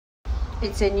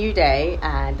It's a new day,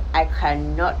 and I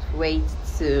cannot wait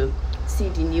to see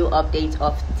the new update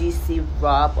of DC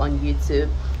Rob on YouTube.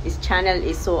 His channel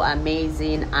is so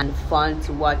amazing and fun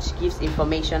to watch, gives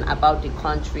information about the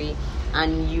country,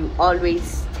 and you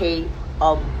always stay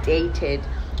updated.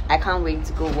 I can't wait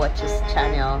to go watch his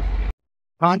channel.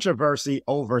 Controversy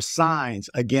over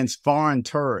signs against foreign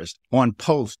tourists on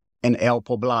post in El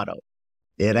Poblado.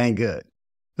 It ain't good.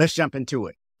 Let's jump into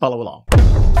it. Follow along.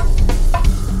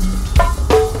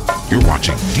 You're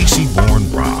watching DC-born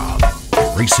Rob,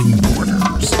 Racing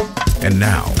Borders. And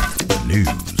now, the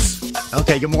news.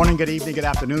 Okay, good morning, good evening, good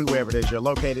afternoon, wherever it is you're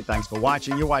located. Thanks for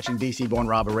watching. You're watching DC-born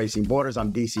Rob, Racing Borders.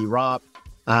 I'm DC Rob.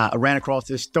 I ran across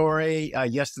this story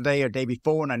yesterday or day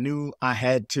before, and I knew I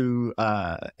had to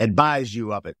advise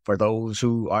you of it for those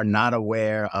who are not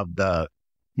aware of the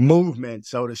movement,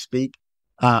 so to speak,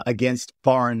 against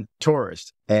foreign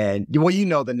tourists. And, well, you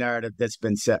know the narrative that's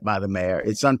been set by the mayor.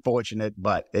 It's unfortunate,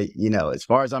 but, as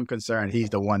far as I'm concerned, he's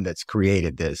the one that's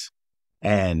created this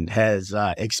and has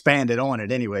expanded on it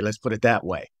anyway. Let's put it that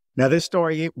way. Now, this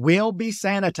story, it will be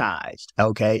sanitized,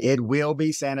 okay? It will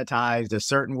be sanitized. There's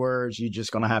certain words you're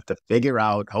just going to have to figure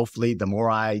out. Hopefully, the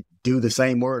more I do the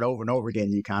same word over and over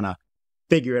again, you kind of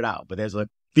figure it out. But there's a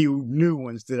few new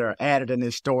ones that are added in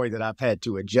this story that I've had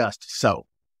to adjust. So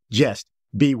just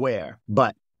beware.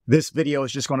 But this video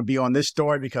is just going to be on this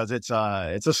story because it's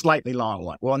a slightly long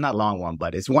one. Well, not long one,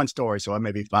 but it's one story, so it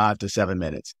may be 5 to 7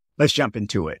 minutes. Let's jump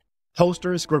into it.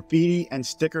 Posters, graffiti, and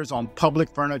stickers on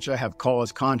public furniture have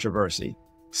caused controversy.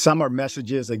 Some are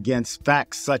messages against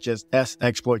facts such as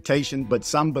exploitation, but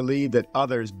some believe that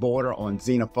others border on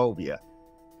xenophobia.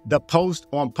 The posts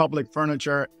on public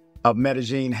furniture of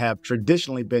Medellín have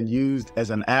traditionally been used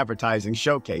as an advertising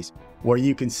showcase, where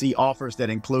you can see offers that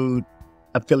include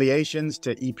affiliations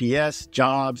to EPS,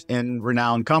 jobs in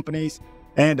renowned companies,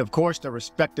 and of course, the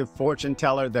respective fortune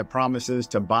teller that promises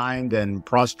to bind and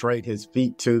prostrate his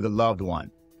feet to the loved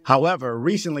one. However,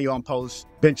 recently on posts,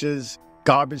 benches,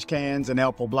 garbage cans in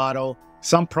El Poblado,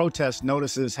 some protest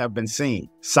notices have been seen,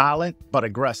 silent but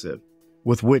aggressive,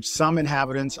 with which some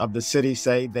inhabitants of the city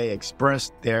say they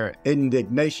expressed their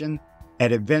indignation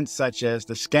at events such as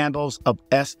the scandals of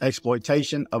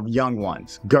exploitation of young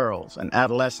ones, girls, and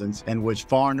adolescents in which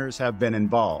foreigners have been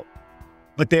involved.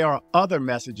 But there are other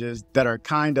messages that are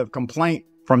kind of complaint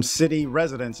from city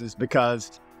residents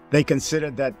because they consider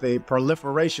that the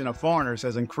proliferation of foreigners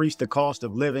has increased the cost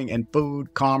of living in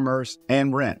food, commerce,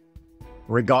 and rent.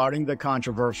 Regarding the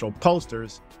controversial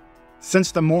posters,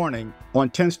 since the morning on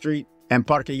 10th Street and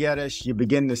Parquilleras, you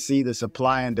begin to see the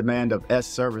supply and demand of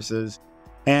services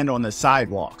and on the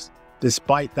sidewalks,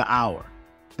 despite the hour.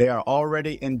 There are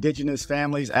already indigenous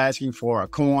families asking for a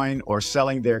coin or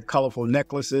selling their colorful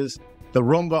necklaces. The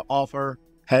rumba offer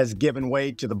has given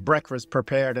way to the breakfast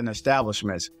prepared in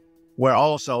establishments, where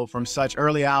also from such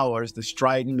early hours, the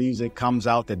strident music comes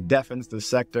out that deafens the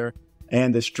sector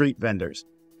and the street vendors.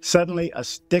 Suddenly, a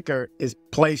sticker is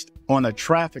placed on a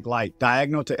traffic light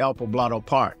diagonal to El Poblado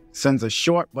Park, sends a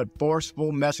short but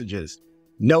forceful messages: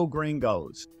 no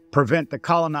gringos, prevent the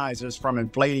colonizers from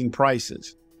inflating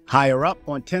prices. Higher up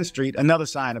on 10th Street, another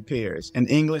sign appears in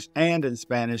English and in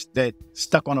Spanish that,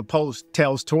 stuck on a post,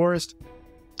 tells tourists,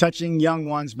 touching young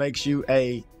ones makes you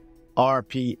a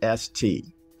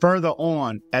RPST. Further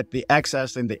on, at the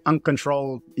access in the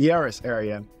uncontrolled Yaris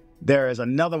area, there is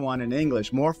another one in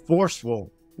English, more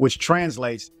forceful, which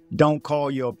translates, don't call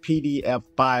your PDF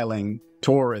filing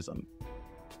tourism.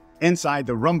 Inside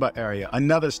the Rumba area,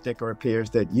 another sticker appears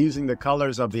that, using the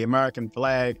colors of the American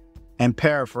flag and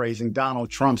paraphrasing Donald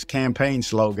Trump's campaign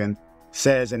slogan,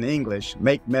 says in English,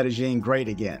 make Medellín great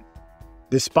again.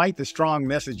 Despite the strong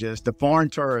messages, the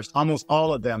foreign tourists, almost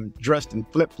all of them dressed in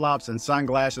flip-flops and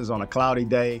sunglasses on a cloudy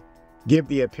day, give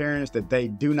the appearance that they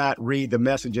do not read the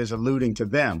messages alluding to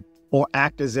them or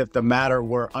act as if the matter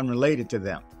were unrelated to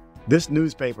them. This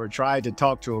newspaper tried to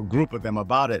talk to a group of them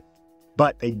about it,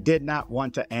 but they did not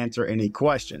want to answer any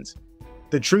questions.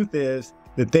 The truth is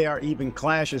that there are even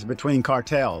clashes between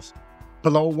cartels.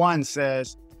 Below one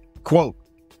says, quote,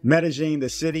 Medellín, the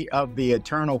city of the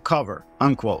eternal cover,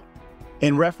 unquote.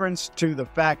 In reference to the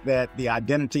fact that the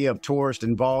identity of tourists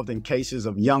involved in cases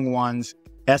of young ones'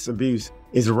 abuse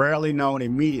is rarely known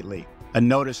immediately, a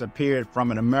notice appeared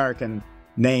from an American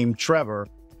named Trevor,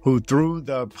 who through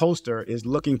the poster is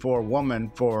looking for a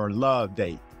woman for a love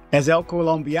date. As El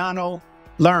Colombiano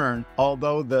learned,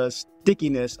 although the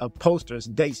stickiness of posters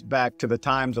dates back to the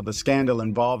times of the scandal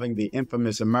involving the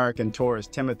infamous American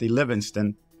tourist Timothy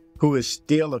Livingston, who is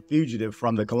still a fugitive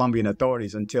from the Colombian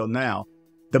authorities until now,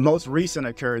 The most recent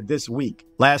occurred this week.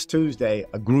 Last Tuesday,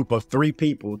 a group of 3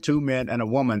 people, 2 men and a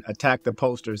woman, attacked the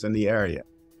posters in the area.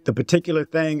 The particular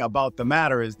thing about the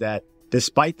matter is that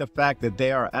despite the fact that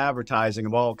they are advertising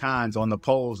of all kinds on the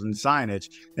poles and signage,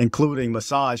 including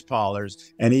massage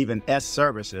parlors and even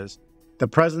services, the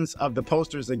presence of the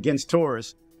posters against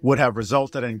tourists would have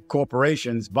resulted in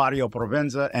corporations, Barrio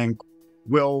Provenza, and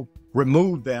will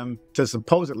remove them to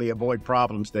supposedly avoid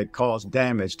problems that cause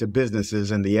damage to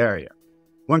businesses in the area.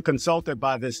 When consulted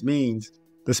by this means,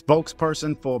 the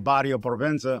spokesperson for Barrio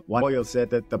Provenza, Juan, said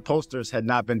that the posters had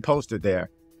not been posted there.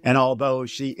 And although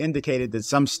she indicated that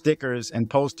some stickers and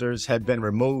posters had been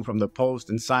removed from the post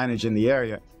and signage in the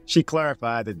area, she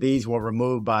clarified that these were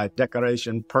removed by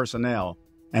decoration personnel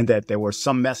and that there were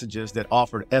some messages that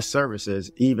offered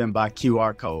services even by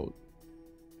QR code.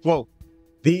 Quote,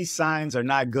 "These signs are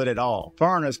not good at all.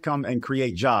 Foreigners come and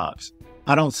create jobs.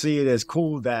 I don't see it as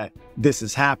cool that this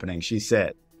is happening," she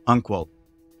said, unquote.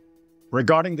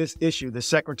 Regarding this issue, the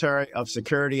Secretary of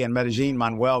Security in Medellín,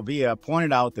 Manuel Villa,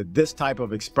 pointed out that this type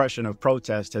of expression of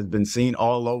protest has been seen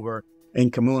all over in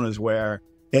comunas where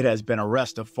it has been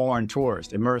arrest of foreign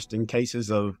tourists immersed in cases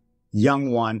of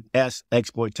young one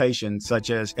exploitation, such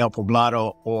as El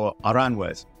Poblado or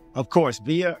Aranjuez. Of course,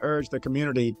 Villa urged the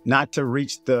community not to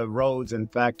reach the roads, in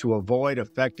fact, to avoid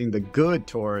affecting the good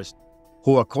tourists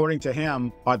who, according to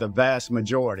him, are the vast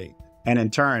majority, and in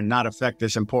turn not affect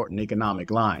this important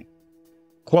economic line.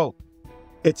 Quote,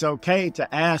 "It's okay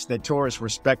to ask that tourists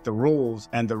respect the rules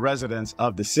and the residents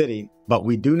of the city, but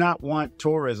we do not want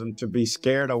tourism to be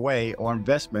scared away or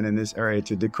investment in this area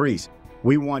to decrease.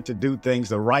 We want to do things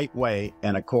the right way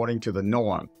and according to the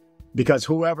norm. Because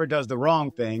whoever does the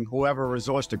wrong thing, whoever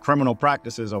resorts to criminal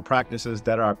practices or practices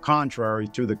that are contrary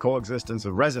to the coexistence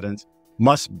of residents,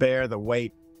 must bear the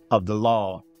weight of the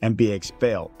law and be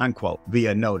expelled," unquote,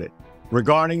 Villa noted.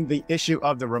 Regarding the issue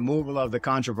of the removal of the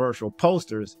controversial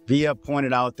posters, Villa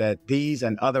pointed out that these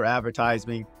and other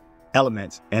advertising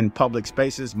elements in public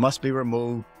spaces must be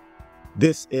removed.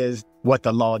 This is what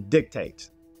the law dictates.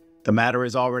 The matter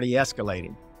is already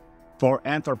escalating. For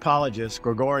anthropologist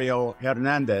Gregorio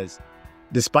Hernandez,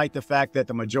 despite the fact that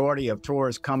the majority of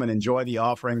tourists come and enjoy the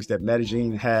offerings that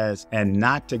Medellín has and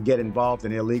not to get involved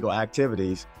in illegal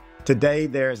activities, today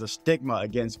there is a stigma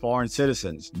against foreign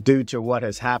citizens due to what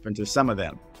has happened to some of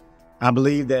them. I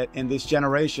believe that in this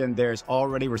generation, there's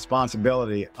already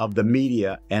responsibility of the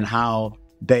media and how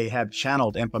they have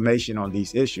channeled information on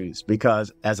these issues,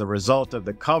 because as a result of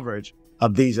the coverage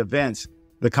of these events,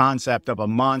 the concept of a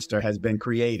monster has been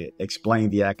created,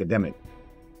 explained the academic.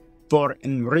 For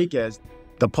Enriquez,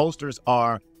 the posters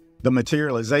are the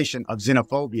materialization of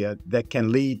xenophobia that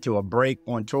can lead to a break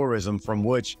on tourism from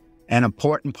which an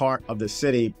important part of the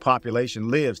city population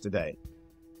lives today.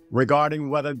 Regarding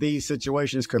whether these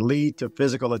situations could lead to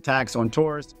physical attacks on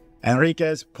tourists,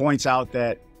 Enriquez points out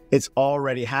that it's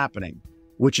already happening,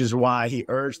 which is why he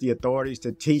urged the authorities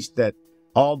to teach that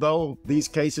although these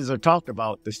cases are talked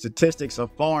about, the statistics of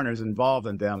foreigners involved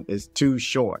in them is too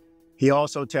short. He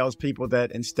also tells people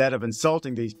that instead of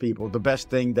insulting these people, the best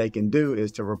thing they can do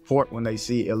is to report when they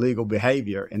see illegal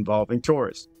behavior involving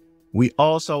tourists. We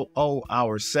also owe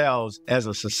ourselves as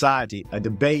a society a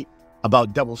debate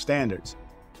about double standards.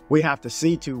 We have to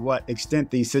see to what extent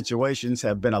these situations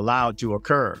have been allowed to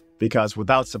occur, because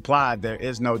without supply, there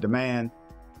is no demand.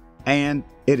 And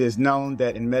it is known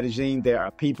that in Medellín, there are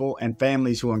people and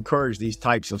families who encourage these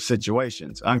types of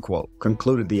situations, unquote,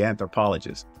 concluded the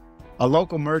anthropologist. A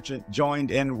local merchant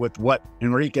joined in with what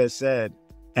Enriquez said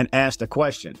and asked a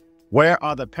question: where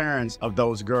are the parents of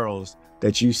those girls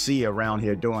that you see around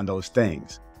here doing those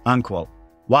things, unquote.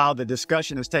 While the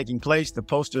discussion is taking place, the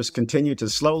posters continue to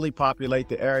slowly populate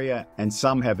the area, and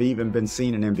some have even been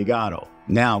seen in Envigado.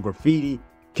 Now, graffiti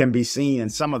can be seen in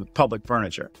some of the public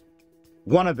furniture.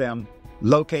 One of them,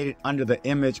 located under the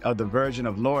image of the Virgin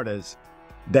of Lourdes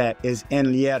that is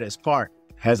in Lieres Park,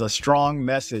 has a strong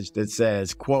message that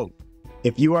says, quote,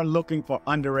 "If you are looking for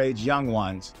underage young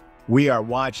ones, we are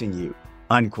watching you,"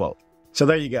 unquote. So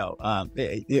there you go.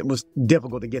 It was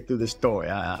difficult to get through this story.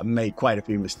 I made quite a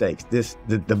few mistakes.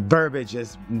 The verbiage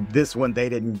is this one.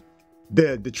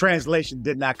 The translation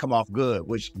did not come off good,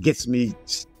 which gets me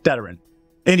stuttering.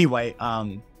 Anyway,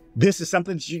 this is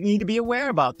something that you need to be aware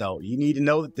about, though. You need to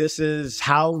know that this is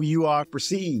how you are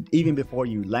perceived even before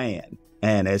you land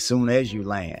and as soon as you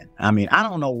land. I mean, I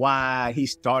don't know why he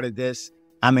started this.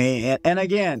 I mean, and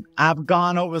again, I've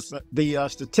gone over the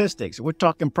statistics. We're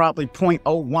talking probably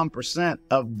 0.01%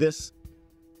 of this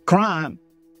crime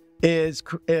is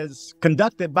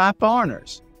conducted by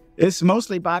foreigners. It's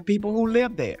mostly by people who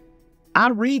live there. I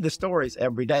read the stories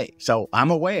every day, so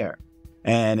I'm aware.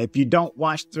 And if you don't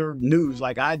watch the news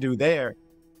like I do there,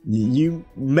 you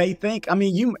may think, I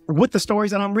mean, you with the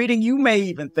stories that I'm reading, you may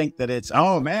even think that it's,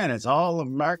 oh man, it's all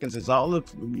Americans, it's all the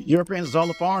Europeans, it's all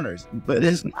the foreigners. But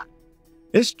it's not.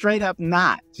 It's straight up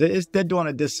not. They're doing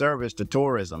a disservice to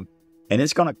tourism, and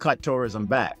it's going to cut tourism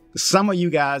back. Some of you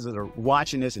guys that are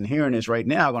watching this and hearing this right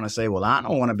now are going to say, well, I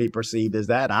don't want to be perceived as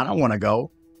that. I don't want to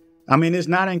go. I mean, it's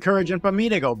not encouraging for me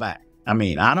to go back. I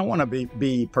mean, I don't want to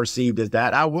be perceived as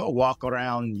that. I will walk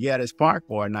around Geddes Park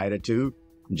for a night or two,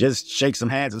 just shake some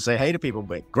hands and say hey to people,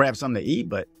 but grab something to eat.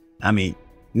 But I mean,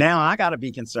 now I got to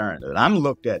be concerned that I'm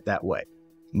looked at that way.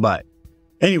 But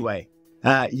anyway,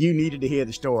 you needed to hear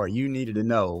the story. You needed to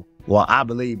know. Well, I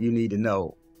believe you need to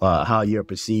know how you're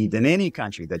perceived in any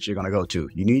country that you're going to go to.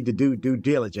 You need to do due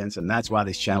diligence, and that's why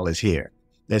this channel is here.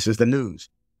 This is the news.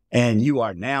 And you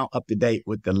are now up to date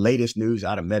with the latest news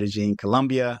out of Medellin,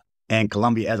 Colombia, and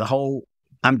Colombia as a whole.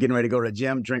 I'm getting ready to go to the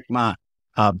gym, drink my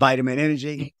vitamin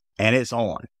energy, and it's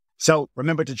on. So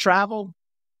remember to travel,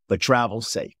 but travel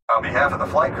safe. On behalf of the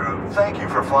flight crew, thank you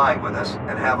for flying with us,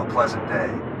 and have a pleasant day.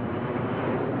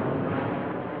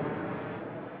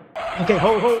 Okay,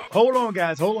 hold on,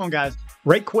 guys.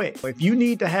 Right quick. If you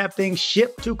need to have things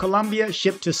shipped to Colombia,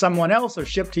 shipped to someone else, or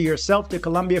shipped to yourself to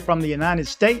Colombia from the United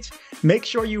States, make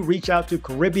sure you reach out to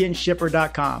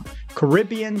CaribbeanShipper.com.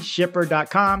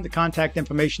 CaribbeanShipper.com. The contact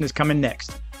information is coming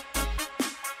next.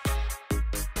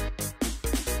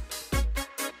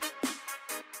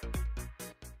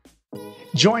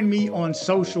 Join me on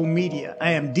social media.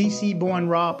 I am DC Born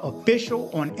Rob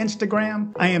Official on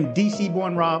Instagram. I am DC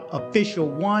Born Rob Official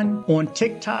 1 on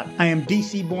TikTok. I am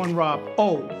DC Born Rob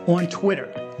O on Twitter.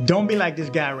 Don't be like this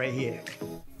guy right here.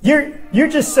 You're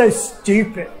just so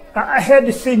stupid. I had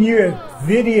to send you a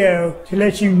video to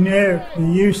let you know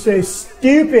you're so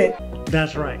stupid.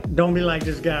 That's right. Don't be like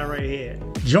this guy right here.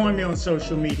 Join me on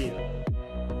social media.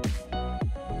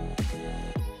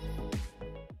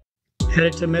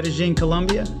 Headed to Medellin,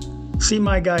 Colombia? See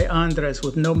my guy Andres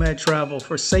with Nomad Travel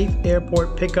for safe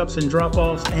airport pickups and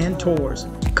drop-offs and tours.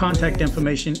 Contact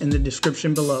information in the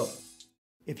description below.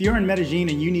 If you're in Medellin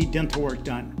and you need dental work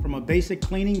done, from a basic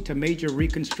cleaning to major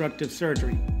reconstructive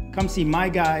surgery, come see my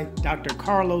guy, Dr.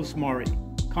 Carlos Maury.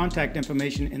 Contact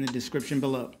information in the description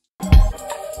below.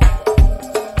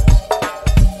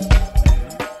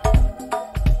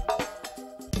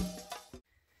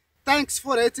 Thanks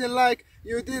for hitting like.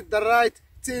 You did the right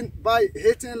thing by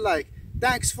hitting like.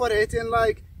 Thanks for hitting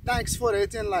like. Thanks for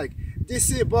hitting like.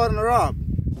 DC Born Rob.